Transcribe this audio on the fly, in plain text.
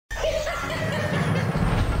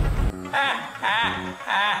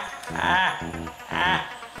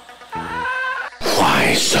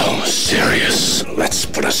Why so serious? Let's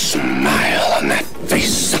put a smile on that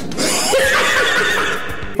face.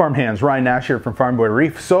 Farm hands, Ryan Nash here from Farm Boy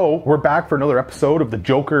Reef. So we're back for another episode of the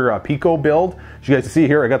Joker Pico build. As you guys can see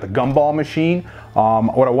here, I got the gumball machine.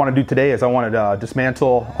 What I want to do today is I want to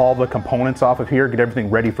dismantle all the components off of here, get everything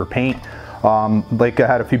ready for paint. Like I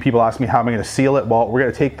had a few people ask me how am I going to seal it. Well, we're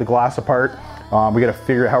going to take the glass apart. We got to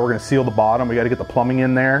figure out how we're going to seal the bottom. We got to get the plumbing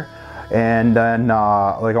in there. And then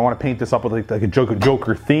like I want to paint this up with like a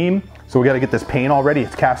Joker theme. So we got to get this paint all ready.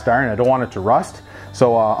 It's cast iron. I don't want it to rust.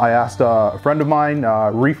 So I asked a friend of mine,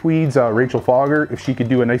 Reef Weeds, Rachel Fogger, if she could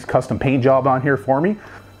do a nice custom paint job on here for me.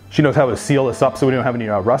 She knows how to seal this up so we don't have any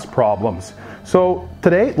rust problems. So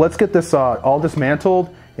today, let's get this all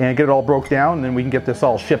dismantled and get it all broke down, and then we can get this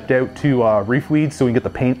all shipped out to Reef Weeds so we can get the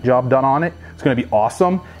paint job done on it. It's going to be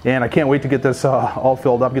awesome, and I can't wait to get this all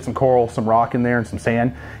filled up, get some coral, some rock in there, and some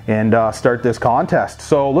sand, and start this contest.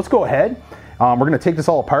 So let's go ahead. We're going to take this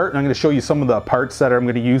all apart, and I'm going to show you some of the parts that I'm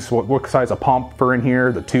going to use, what size of pump for in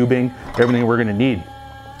here, the tubing, everything we're going to need.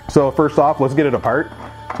 So first off, let's get it apart.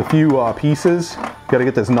 A few pieces. Got to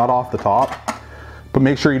get this nut off the top, but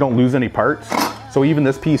make sure you don't lose any parts. So even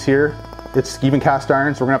this piece here, it's even cast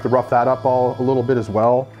iron, so we're going to have to rough that up a little bit as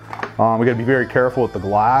well. We got to be very careful with the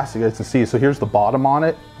glass. You guys can see, so here's the bottom on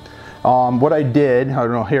it. What I did, I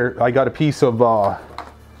don't know, here, I got a piece of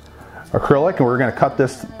acrylic, and we're going to cut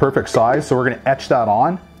this perfect size, so we're going to etch that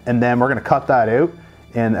on, and then we're going to cut that out,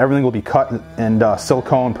 and everything will be cut and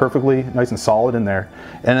silicone perfectly nice and solid in there.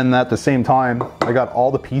 And then at the same time, I got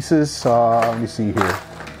all the pieces. Let me see here.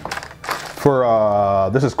 For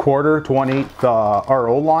this is 1/4 to 1/8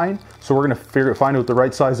 RO line, so we're going to find out the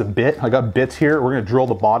right size of bit. I got bits here. We're going to drill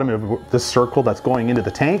the bottom of this circle that's going into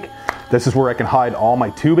the tank. This is where I can hide all my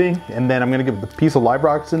tubing, and then I'm going to give the piece of live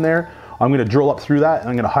rocks in there. I'm going to drill up through that, and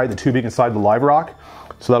I'm going to hide the tubing inside the live rock.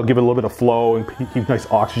 So that'll give it a little bit of flow and keep nice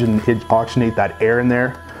oxygen, oxygenate that air in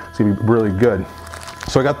there. It's going to be really good.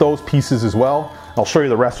 So I got those pieces as well. I'll show you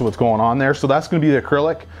the rest of what's going on there. So that's going to be the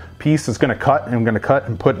acrylic piece that's going to cut, and I'm going to cut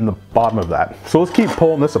and put in the bottom of that. So let's keep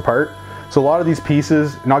pulling this apart. So a lot of these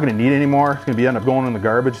pieces you're not going to need anymore. It's going to end up going in the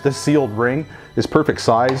garbage. This sealed ring is perfect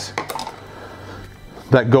size.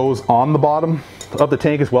 That goes on the bottom of the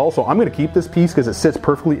tank as well. So I'm going to keep this piece because it sits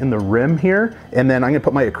perfectly in the rim here, and then I'm going to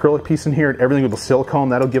put my acrylic piece in here and everything with the silicone.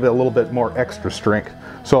 That'll give it a little bit more extra strength.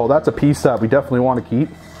 So that's a piece that we definitely want to keep.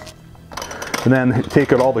 And then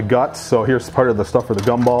take out all the guts. So here's part of the stuff for the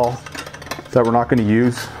gumball that we're not going to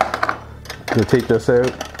use. I'm going to take this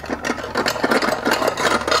out,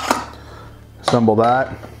 assemble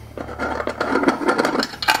that,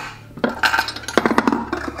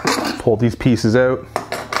 pull these pieces out,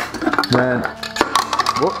 then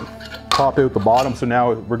pop out the bottom. So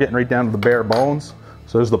now we're getting right down to the bare bones.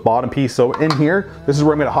 So there's the bottom piece. So in here, this is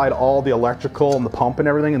where I'm going to hide all the electrical and the pump and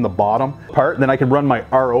everything in the bottom part. And then I can run my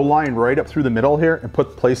RO line right up through the middle here and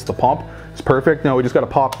place the pump. It's perfect. Now we just got to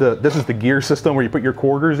pop this is the gear system where you put your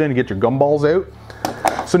quarters in and get your gumballs out.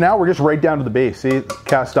 So now we're just right down to the base. See,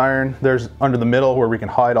 cast iron, there's under the middle where we can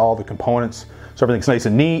hide all the components. So everything's nice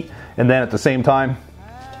and neat. And then at the same time,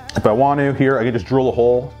 if I want to here, I can just drill a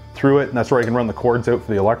hole through it, and that's where I can run the cords out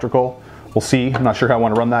for the electrical. We'll see. I'm not sure how I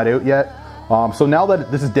want to run that out yet. So now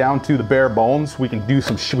that this is down to the bare bones, we can do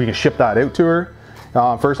we can ship that out to her.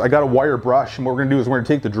 First, I got a wire brush, and what we're going to do is we're going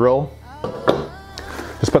to take the drill,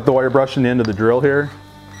 just put the wire brush in the end of the drill here,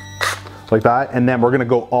 like that, and then we're going to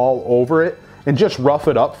go all over it and just rough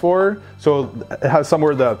it up for her, so it has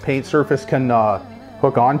somewhere the paint surface can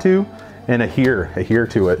hook onto and adhere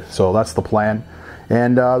to it. So that's the plan.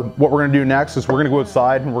 And what we're going to do next is we're going to go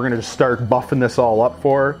outside and we're going to just start buffing this all up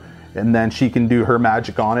for her, and then she can do her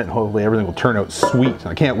magic on it, and hopefully everything will turn out sweet.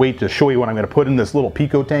 I can't wait to show you what I'm going to put in this little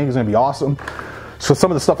Pico tank. It's going to be awesome. So some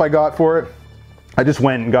of the stuff I got for it, I just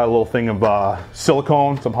went and got a little thing of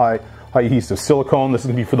silicone, some high adhesive silicone. This is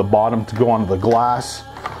going to be for the bottom to go onto the glass.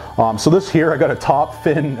 So this here, I got a top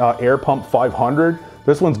fin air pump 500.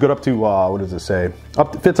 This one's good up to, what does it say?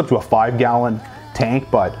 Fits up to a 5-gallon tank,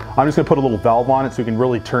 but I'm just going to put a little valve on it so we can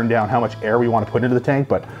really turn down how much air we want to put into the tank.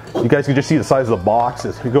 But you guys can just see the size of the box.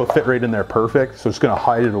 It's going to fit right in there perfect. So it's going to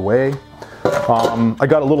hide it away. I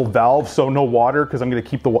got a little valve, so no water, because I'm going to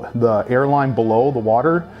keep the air line below the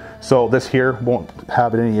water. So this here won't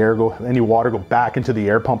have any water go back into the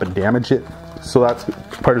air pump and damage it. So that's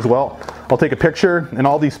part as well. I'll take a picture, and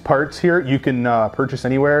all these parts here you can purchase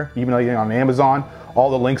anywhere, even on Amazon. All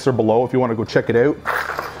the links are below if you want to go check it out.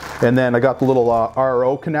 And then I got the little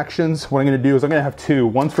RO connections. What I'm going to do is I'm going to have two.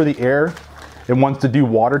 One's for the air, it wants to do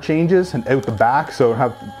water changes and out the back, so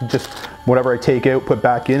have just whatever I take out, put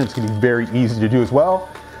back in, it's gonna be very easy to do as well.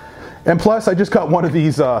 And plus, I just got one of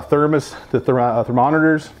these thermometers,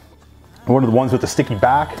 one of the ones with the sticky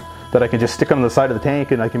back that I can just stick on the side of the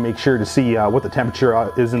tank, and I can make sure to see what the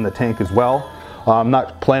temperature is in the tank as well. I'm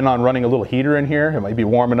not planning on running a little heater in here. It might be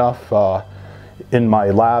warm enough in my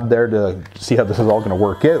lab there to see how this is all going to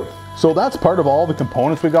work out. So that's part of all the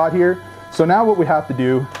components we got here. So now what we have to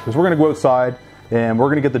do is we're going to go outside and we're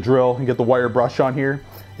going to get the drill and get the wire brush on here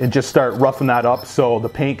and just start roughing that up so the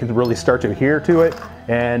paint can really start to adhere to it.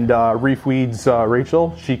 And Reef Weeds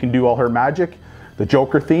Rachel, she can do all her magic, the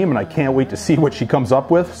Joker theme, and I can't wait to see what she comes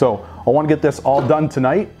up with. So I want to get this all done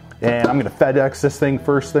tonight, and I'm going to FedEx this thing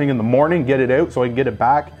first thing in the morning, get it out so I can get it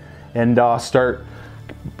back and start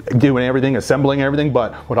doing everything, assembling everything.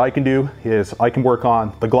 But what I can do is I can work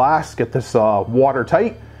on the glass, get this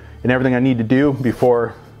watertight, and everything I need to do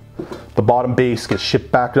before the bottom base gets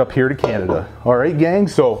shipped back up here to Canada. All right, gang,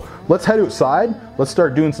 so let's head outside. Let's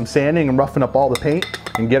start doing some sanding and roughing up all the paint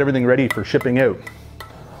and get everything ready for shipping out.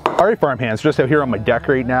 All right, farm hands, just out here on my deck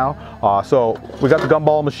right now. So we got the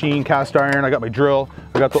gumball machine, cast iron, I got my drill,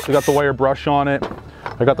 I got the wire brush on it,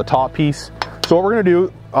 I got the top piece. So what we're gonna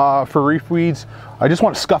do for Reef Weeds, I just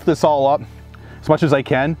want to scuff this all up as much as I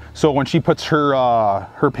can. So when she puts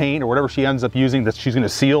her paint or whatever she ends up using, that she's gonna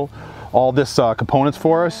seal all this components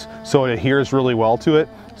for us so it adheres really well to it.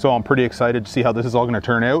 So I'm pretty excited to see how this is all gonna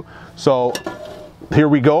turn out. So here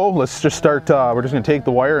we go, let's just start, we're just gonna take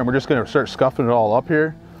the wire and we're just gonna start scuffing it all up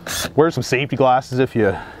here. Wear some safety glasses if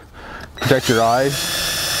you protect your eyes.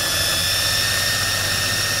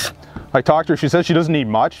 I talked to her, she says she doesn't need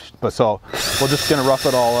much, but so we're just gonna rough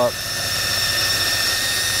it all up.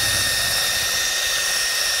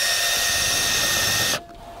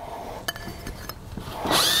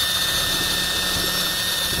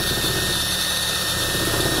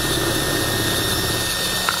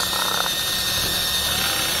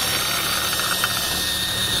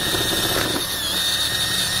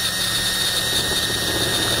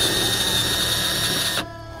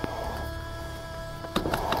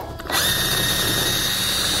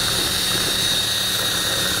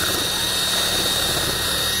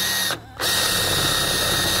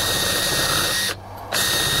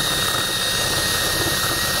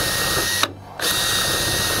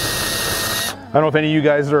 I don't know if any of you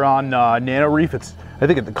guys are on Nano Reef. I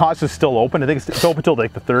think the cost is still open. I think it's open till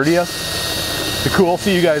like the 30th. It's cool,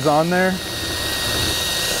 see you guys on there.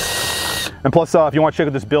 And plus, if you want to check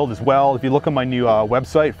out this build as well, if you look on my new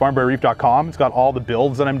website, farmbyreef.com, it's got all the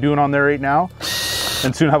builds that I'm doing on there right now,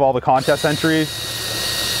 and soon have all the contest entries.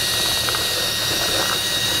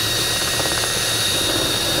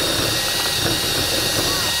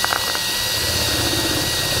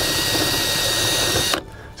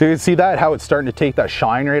 So you can see that, how it's starting to take that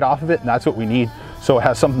shine right off of it, and that's what we need. So it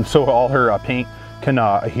has something so all her paint can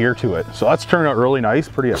adhere to it. So that's turned out really nice,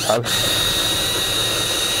 pretty proud.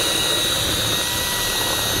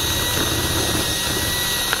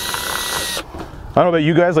 I don't know about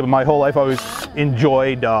you guys, like my whole life I always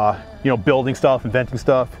enjoyed you know, building stuff, inventing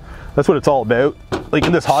stuff. That's what it's all about. Like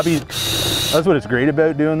in this hobby, that's what it's great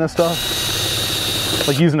about, doing this stuff.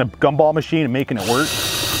 Like using a gumball machine and making it work.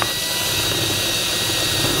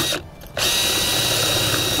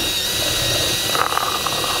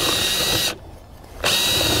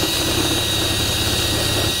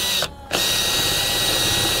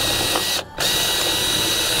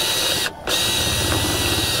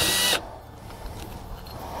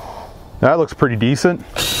 That looks pretty decent.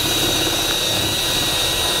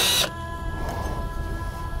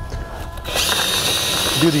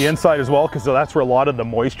 Do the inside as well, because that's where a lot of the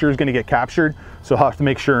moisture is going to get captured. So I'll have to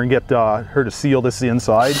make sure and get her to seal this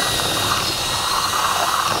inside.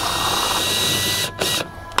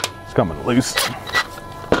 It's coming loose.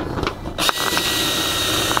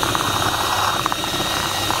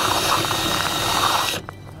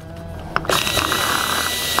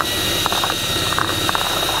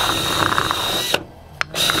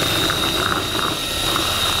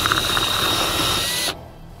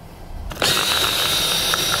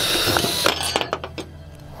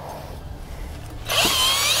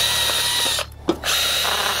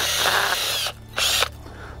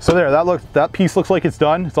 So there, that piece looks like it's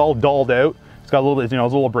done. It's all dulled out. It's got a little, you know,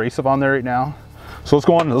 it's a little abrasive on there right now. So let's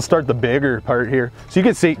go on, let's start the bigger part here. So you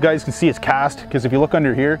can see, guys can see it's cast, because if you look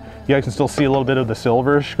under here, you guys can still see a little bit of the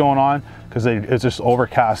silverish going on, because it's just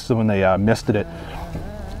overcast when they misted it.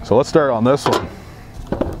 So let's start on this one.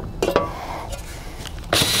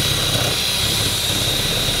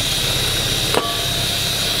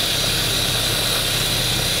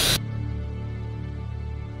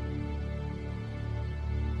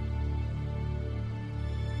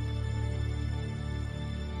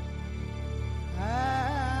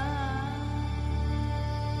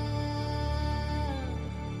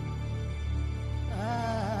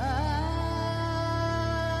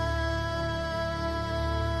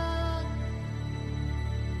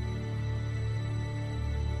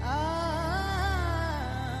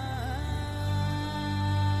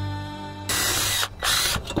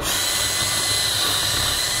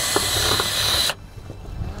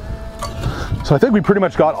 So I think we pretty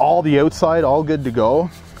much got all the outside all good to go.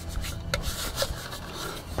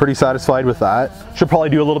 Pretty satisfied with that. Should probably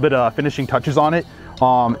do a little bit of finishing touches on it.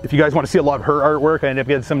 If you guys want to see a lot of her artwork, I ended up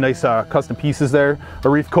getting some nice custom pieces there. A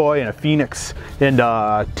reef koi and a phoenix and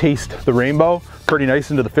Taste the Rainbow. Pretty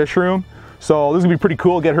nice into the fish room. So this is gonna be pretty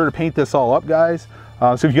cool, get her to paint this all up, guys.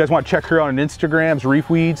 So if you guys want to check her out on Instagram's Reef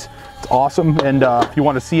Weeds, it's awesome. And if you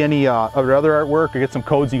want to see any of her other artwork or get some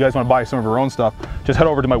codes, you guys want to buy some of her own stuff, just head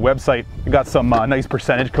over to my website. I got some nice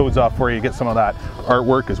percentage codes off for you to get some of that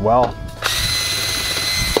artwork as well.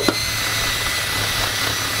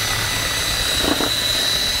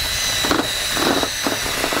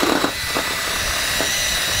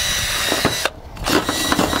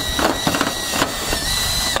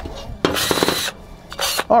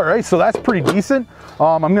 All right, so that's pretty decent.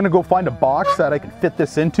 I'm gonna go find a box that I can fit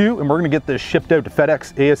this into, and we're gonna get this shipped out to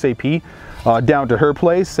FedEx ASAP down to her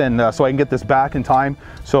place, and so I can get this back in time.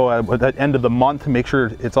 So at the end of the month, make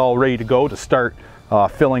sure it's all ready to go to start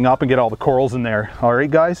filling up and get all the corals in there. All right,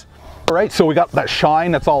 guys. All right, so we got that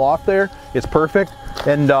shine that's all off there. It's perfect.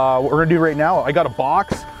 And what we're gonna do right now, I got a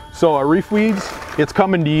box. So Reef Weeds, it's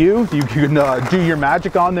coming to you. You can do your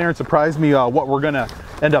magic on there and surprise me what we're gonna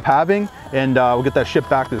end up having, and we'll get that shipped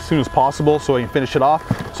back as soon as possible so we can finish it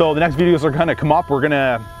off. So the next videos are gonna come up. We're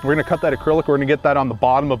gonna cut that acrylic. We're gonna get that on the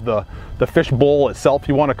bottom of the fish bowl itself,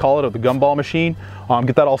 you want to call it, of the gumball machine.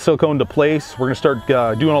 Get that all silicone into place. We're gonna start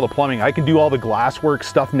doing all the plumbing. I can do all the glasswork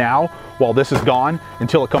stuff now while this is gone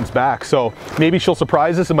until it comes back. So maybe she'll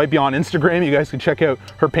surprise us. It might be on Instagram. You guys can check out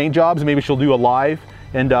her paint jobs. Maybe she'll do a live,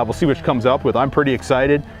 and we'll see what she comes up with. I'm pretty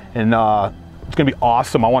excited, and it's gonna be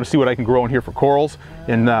awesome. I want to see what I can grow in here for corals,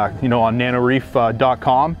 and you know, on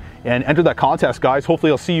nanoreef.com, and enter that contest, guys.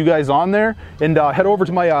 Hopefully I'll see you guys on there, and head over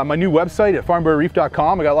to my my new website at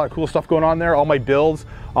farmboyreef.com. I got a lot of cool stuff going on there, all my builds,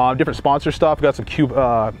 different sponsor stuff. I got some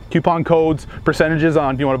coupon codes, percentages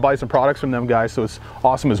on if you want to buy some products from them, guys, so it's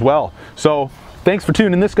awesome as well. So thanks for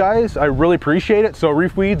tuning in this, guys. I really appreciate it. So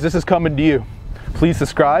Reef Weeds, this is coming to you. Please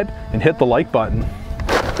subscribe and hit the like button.